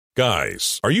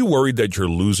Guys, are you worried that you're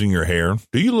losing your hair?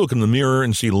 Do you look in the mirror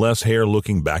and see less hair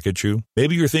looking back at you?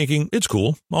 Maybe you're thinking, it's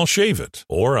cool, I'll shave it.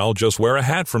 Or I'll just wear a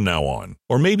hat from now on.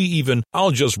 Or maybe even,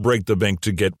 I'll just break the bank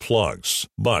to get plugs.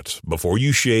 But before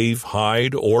you shave,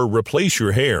 hide, or replace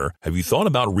your hair, have you thought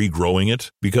about regrowing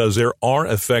it? Because there are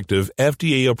effective,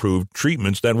 FDA-approved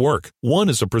treatments that work. One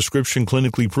is a prescription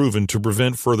clinically proven to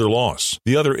prevent further loss.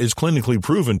 The other is clinically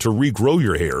proven to regrow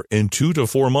your hair in 2 to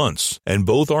 4 months. And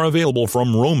both are available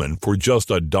from Roman for just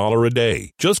 $1 a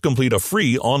day. Just complete a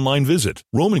free online visit.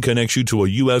 Roman connects you to a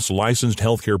U.S. licensed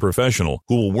healthcare professional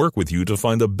who will work with you to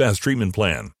find the best treatment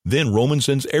plan. Then Roman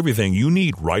sends everything you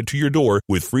need right to your door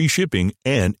with free shipping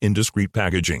and in discreet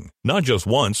packaging. Not just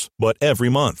once, but every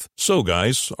month. So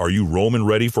guys, are you Roman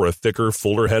ready for a thicker,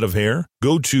 fuller head of hair?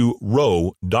 Go to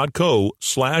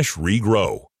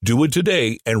ro.co/regrow. Do it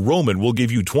today, and Roman will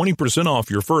give you 20%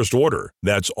 off your first order.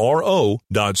 That's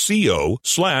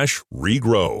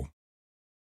ro.co/regrow.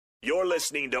 You're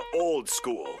listening to Old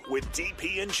School with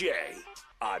DP and J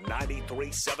on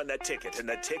 93.7 The Ticket and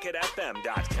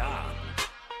theticketfm.com.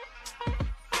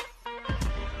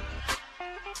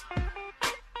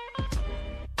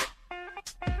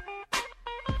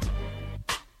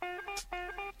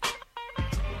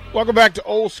 Welcome back to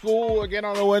Old School again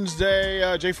on a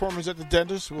Wednesday. Jay Foreman's at the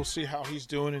dentist. We'll see how he's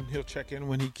doing, and he'll check in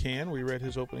when he can. We read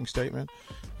his opening statement,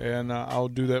 and I'll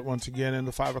do that once again in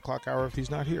the 5 o'clock hour if he's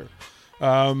not here.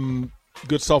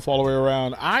 Good stuff all the way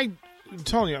around. I'm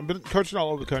telling you, I've been coaching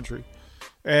all over the country,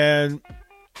 and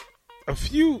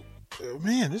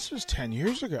this was 10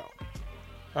 years ago.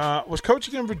 Was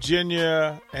coaching in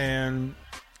Virginia, and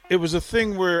it was a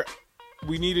thing where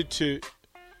we needed to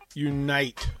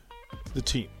unite the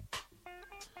team.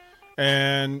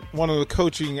 And one of the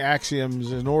coaching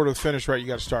axioms, in order to finish right, you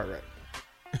got to start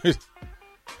right.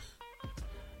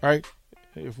 Right?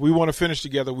 If we want to finish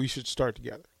together, we should start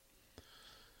together.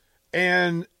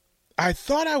 And I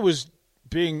thought I was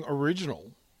being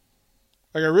original.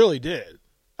 Like I really did.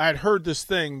 I had heard this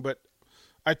thing, but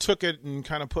I took it and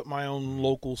kind of put my own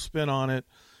local spin on it.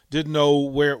 Didn't know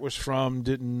where it was from.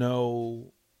 Didn't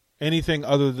know anything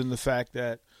other than the fact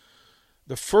that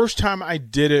the first time I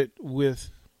did it with,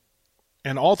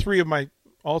 and all three of my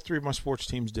sports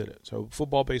teams did it. So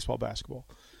football, baseball, basketball.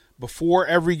 Before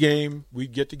every game,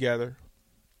 we'd get together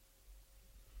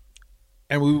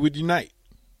and we would unite.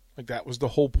 Like that was the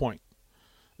whole point,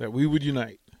 that we would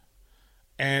unite.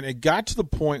 And it got to the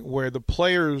point where the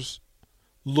players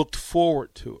looked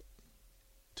forward to it,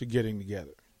 to getting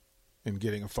together and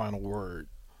getting a final word.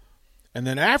 And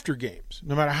then after games,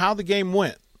 no matter how the game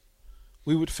went,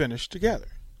 we would finish together.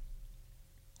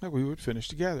 Like we would finish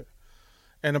together.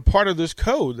 And a part of this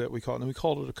code that we called, and we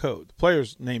called it a code. The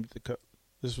players named it the code.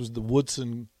 This was the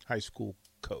Woodson High School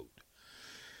code.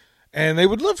 And they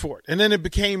would live for it. And then it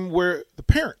became where the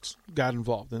parents got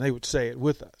involved, and they would say it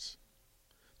with us.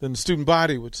 Then the student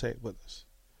body would say it with us.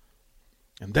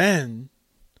 And then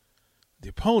the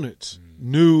opponents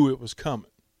knew it was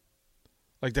coming.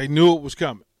 Like they knew it was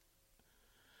coming.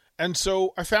 And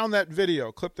so I found that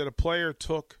video clip that a player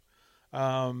took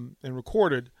and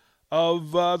recorded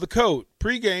of the code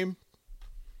pregame.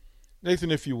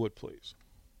 Nathan, if you would, please.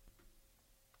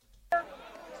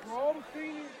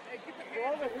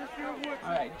 All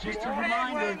right, just a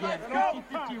reminder again,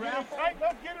 50-50 raffle.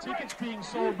 Tickets being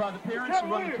sold by the parents who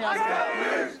run the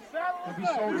category. They'll be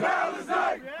sold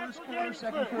first quarter,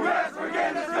 second quarter.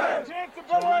 Chance to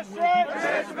bet on stride.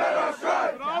 Chance to bet on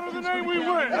stride. In honor of the name we win.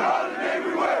 In honor of the name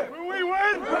we win. When we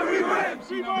win. When we win.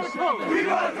 We gonna coach. We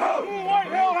gonna coach. Blue,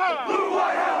 white, hell high. Blue,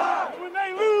 white, hell high. When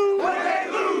they lose. When they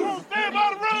lose. We'll stand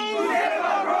by the road. Stand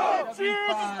by the road.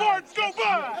 Cheers and Spartans go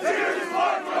by. Cheers and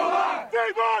Spartans go by.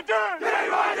 Day by day. Day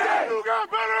by day. You got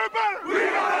better and better. We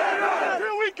got better and better.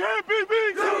 Till we can't be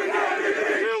beat. Till we can't be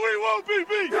beat. Till we won't be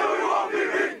beat. Till we won't be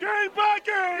beat. Game by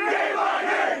game. Game by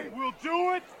game. We'll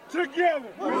do it together.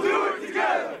 We'll do it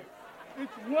together.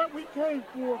 It's what we came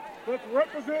for. Let's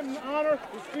represent and honor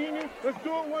the seniors. Let's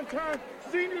do it one time.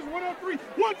 Seniors 103.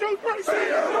 1, 2, 3.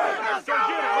 Seniors win. Let's go get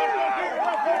it. Let's go get it. Let's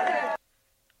go get it.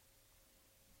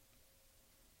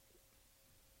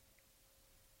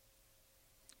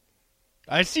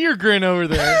 I see your grin over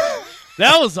there.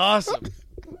 That was awesome.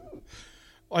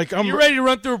 Like You're ready to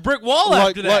run through a brick wall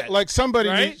after that. Like somebody,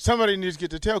 right? somebody needs to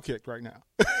get the tail kicked right now.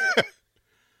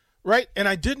 Right? And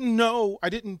I didn't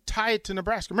tie it to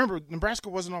Nebraska. Remember, Nebraska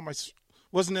wasn't in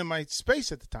my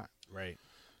space at the time. Right.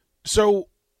 So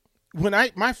when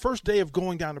my first day of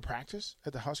going down to practice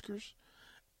at the Huskers,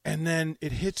 and then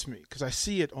it hits me because I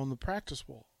see it on the practice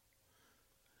wall.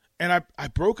 And I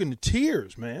broke into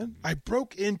tears, man. I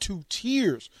broke into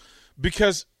tears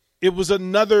because it was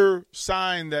another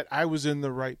sign that I was in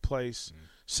the right place,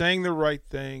 saying the right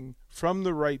thing from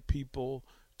the right people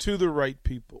to the right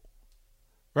people,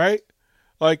 right?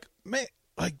 Like, man,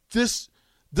 like this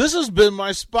has been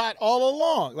my spot all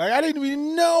along. Like, I didn't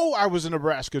even know I was a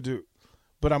Nebraska dude,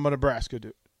 but I'm a Nebraska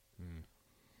dude.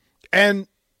 And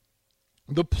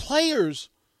the players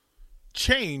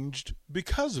changed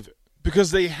because of it,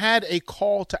 because they had a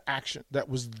call to action that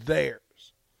was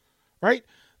theirs, right?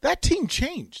 That team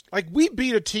changed. Like, we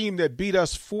beat a team that beat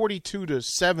us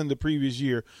 42-7 the previous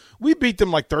year. We beat them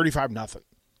like 35-0.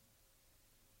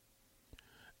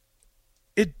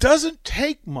 It doesn't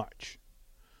take much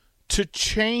to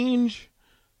change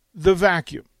the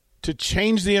vacuum, to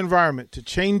change the environment, to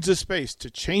change the space, to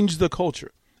change the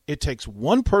culture. It takes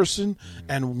one person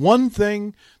and one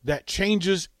thing that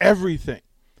changes everything.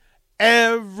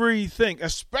 Everything,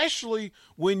 especially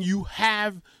when you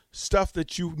have stuff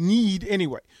that you need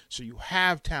anyway. So you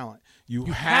have talent. You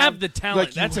have the talent.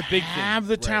 Like, that's a big thing. You have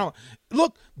the talent.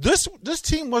 Look, this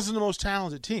team wasn't the most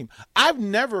talented team.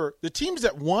 The teams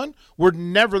that won were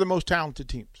never the most talented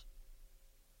teams.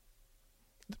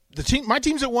 My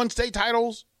teams that won state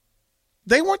titles,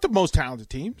 they weren't the most talented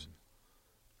teams.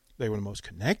 They were the most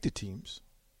connected teams.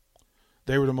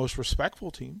 They were the most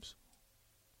respectful teams.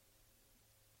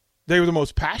 They were the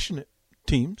most passionate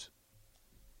teams.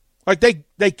 Like,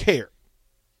 they care.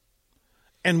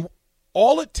 And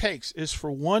all it takes is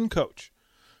for one coach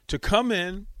to come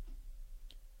in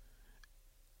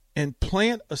and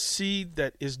plant a seed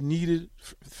that is needed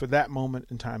for that moment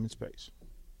in time and space.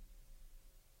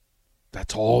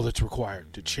 That's all that's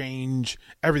required to change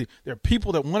everything. There are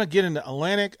people that want to get into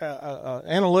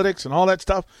analytics and all that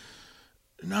stuff.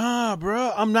 Nah,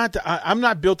 bro, I'm not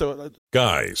built to.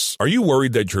 Guys, are you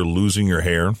worried that you're losing your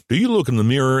hair? Do you look in the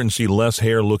mirror and see less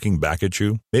hair looking back at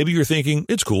you? Maybe you're thinking,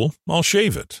 it's cool, I'll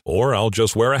shave it. Or I'll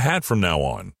just wear a hat from now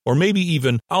on. Or maybe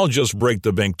even, I'll just break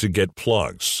the bank to get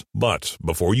plugs. But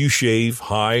before you shave,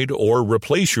 hide, or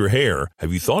replace your hair,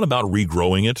 have you thought about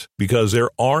regrowing it? Because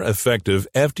there are effective,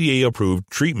 FDA-approved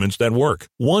treatments that work.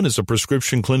 One is a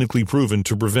prescription clinically proven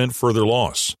to prevent further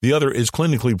loss. The other is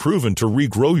clinically proven to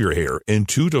regrow your hair in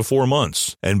 2 to 4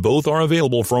 months. And both are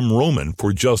available from Roman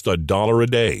for just $1 a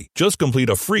day. Just complete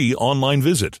a free online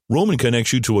visit. Roman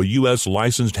connects you to a U.S.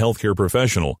 licensed healthcare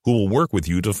professional who will work with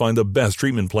you to find the best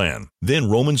treatment plan. Then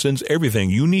Roman sends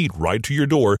everything you need right to your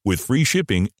door with free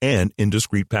shipping and in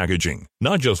discreet packaging.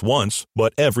 Not just once,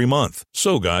 but every month.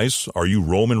 So guys, are you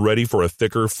Roman ready for a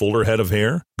thicker, fuller head of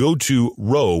hair? Go to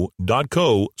ro.co/regrow.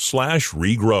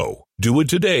 Do it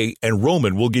today, and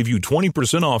Roman will give you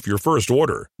 20% off your first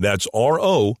order. That's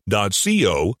ro.co/regrow.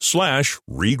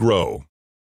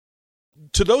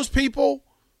 To those people,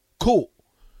 cool.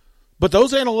 But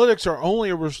those analytics are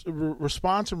only a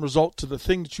response and result to the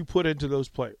thing that you put into those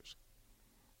players.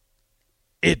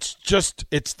 It's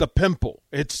the pimple.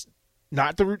 It's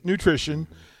not the nutrition.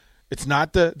 It's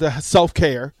not the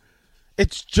self-care.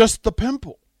 It's just the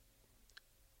pimple.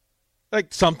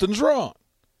 Like, something's wrong.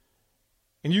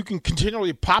 And you can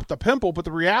continually pop the pimple, but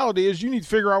the reality is you need to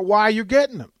figure out why you're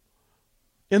getting them.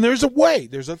 And there's a way.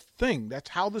 There's a thing. That's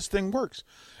how this thing works.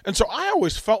 And so I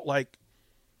always felt like,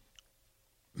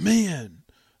 man,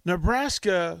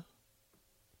 Nebraska,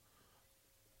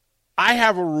 I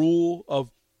have a rule of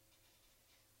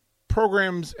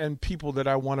programs and people that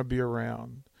I want to be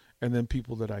around and then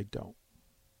people that I don't.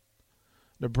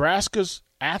 Nebraska's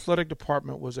athletic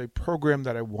department was a program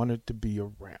that I wanted to be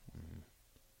around.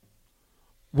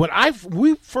 When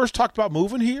we first talked about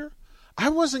moving here, I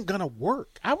wasn't going to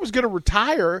work. I was going to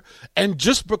retire and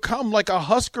just become like a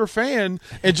Husker fan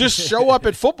and just show up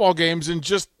at football games and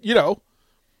just,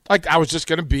 like I was just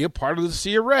going to be a part of the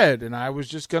Sea of Red, and I was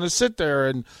just going to sit there,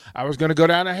 and I was going to go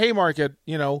down to Haymarket,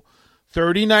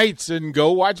 30 nights and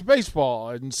go watch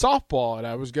baseball and softball, and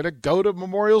I was going to go to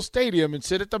Memorial Stadium and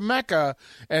sit at the Mecca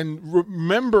and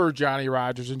remember Johnny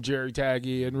Rodgers and Jerry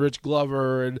Taggy and Rich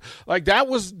Glover, and like that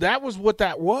was what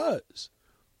that was.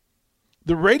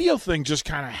 The radio thing just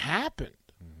kind of happened.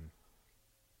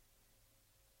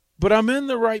 But I'm in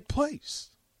the right place.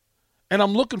 And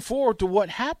I'm looking forward to what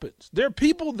happens. There are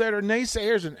people that are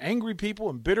naysayers and angry people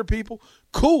and bitter people.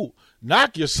 Cool.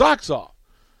 Knock your socks off.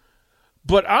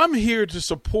 But I'm here to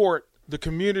support the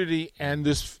community and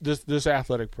this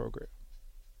athletic program.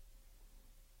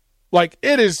 Like,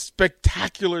 it is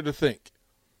spectacular to think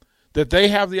that they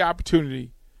have the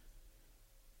opportunity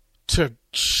to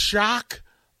shock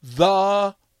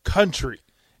the country.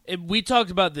 And we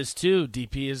talked about this too,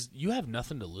 DP, is you have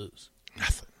nothing to lose.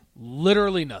 Nothing.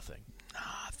 Literally nothing.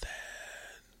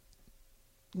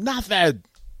 Nothing.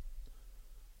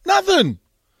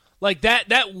 Like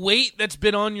that weight that's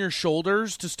been on your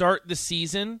shoulders to start the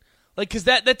season, like, because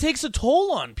that takes a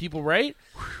toll on people, right?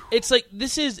 It's like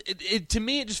this is to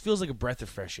me. It just feels like a breath of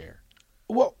fresh air.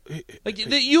 Well, like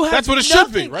you have that's what it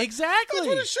nothing. should be, right? Exactly. That's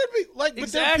what it should be. Like, but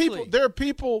exactly. there are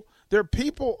people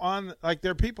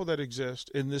that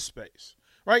exist in this space,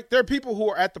 right? There are people who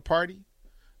are at the party,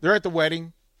 they're at the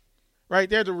wedding, right?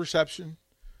 They're at the reception.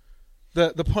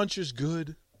 The punch is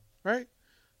good, right?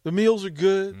 The meals are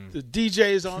good. The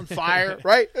DJ is on fire,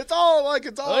 right? It's all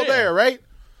there, right?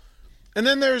 And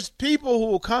then there's people who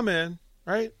will come in,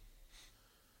 right?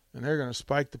 And they're going to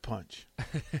spike the punch.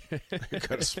 They're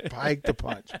going to spike the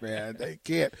punch, man.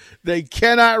 They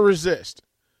cannot resist.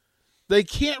 They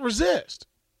can't resist,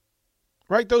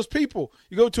 right? Those people,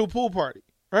 you go to a pool party,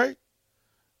 right?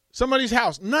 Somebody's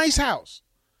house, nice house.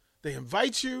 They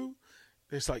invite you.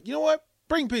 It's like, you know what?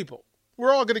 Bring people.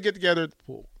 We're all going to get together at the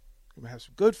pool. We're going to have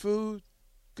some good food,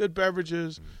 good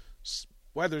beverages.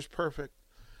 Weather's perfect.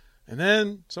 And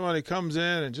then somebody comes in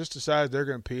and just decides they're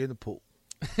going to pee in the pool.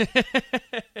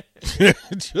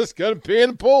 Just going to pee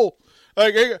in the pool.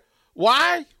 Like,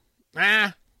 why?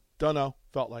 Don't know.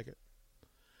 Felt like it.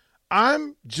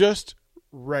 I'm just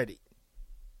ready.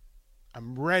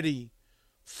 I'm ready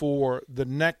for the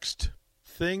next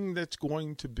thing that's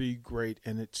going to be great,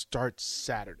 and it starts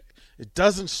Saturday. It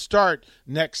doesn't start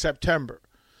next September.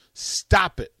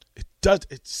 Stop it.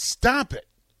 Stop it.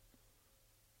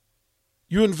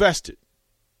 You invested.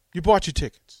 You bought your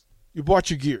tickets. You bought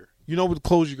your gear. You know what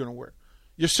clothes you're going to wear.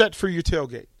 You're set for your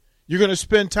tailgate. You're going to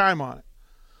spend time on it.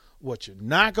 What you're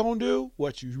not going to do,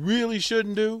 what you really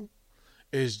shouldn't do,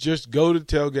 is just go to the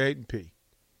tailgate and pee.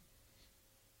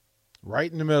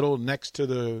 Right in the middle, next to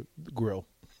the grill.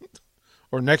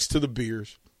 Or next to the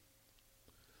beers.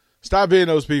 Stop being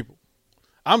those people.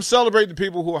 I'm celebrating the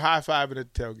people who are high-fiving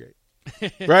at the tailgate.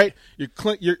 Right?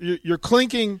 You're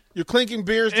clinking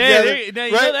beers together. You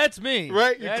right? know, that's me.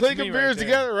 Right? You're that's clinking beers there.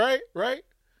 together, right? Right?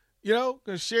 You know,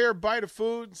 gonna share a bite of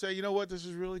food and say, you know what, this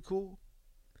is really cool.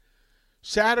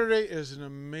 Saturday is an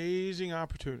amazing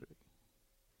opportunity.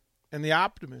 And the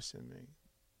optimist in me,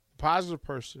 the positive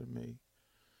person in me,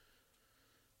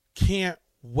 can't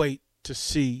wait to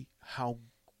see how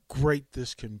great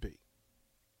this can be.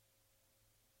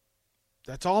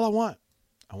 That's all I want.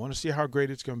 I want to see how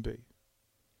great it's going to be.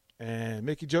 And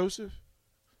Mickey Joseph,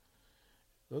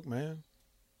 look, man,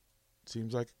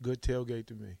 seems like a good tailgate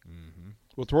to me. Mm-hmm.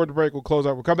 We'll throw the break. We'll close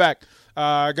out. We'll come back.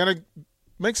 Going to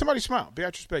make somebody smile.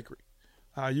 Beatrice Bakery.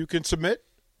 You can submit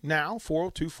now,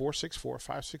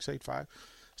 402-464-5685.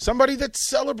 Somebody that's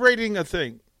celebrating a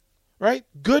thing, right?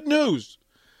 Good news.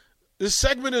 This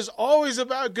segment is always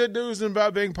about good news and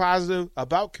about being positive,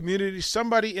 about community.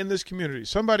 Somebody in this community,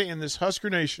 somebody in this Husker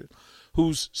Nation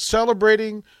who's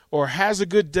celebrating or has a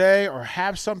good day or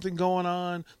have something going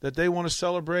on that they want to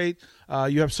celebrate.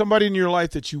 You have somebody in your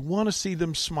life that you want to see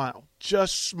them smile.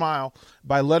 Just smile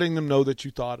by letting them know that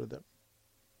you thought of them.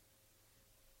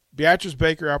 Beatrice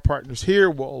Baker, our partners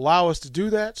here, will allow us to do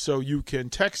that. So you can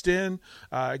text in.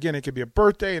 Again, it could be a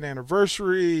birthday, an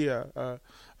anniversary,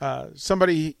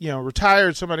 somebody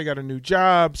retired, somebody got a new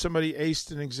job, somebody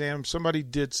aced an exam, somebody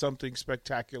did something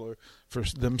spectacular for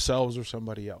themselves or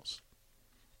somebody else.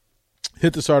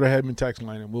 Hit the Sartor Hedman text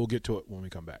line, and we'll get to it when we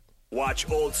come back. Watch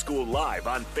Old School live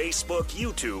on Facebook,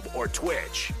 YouTube, or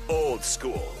Twitch. Old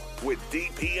School with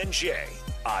DP and J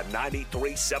on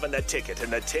 93.7 The Ticket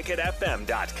and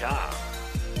theticketfm.com.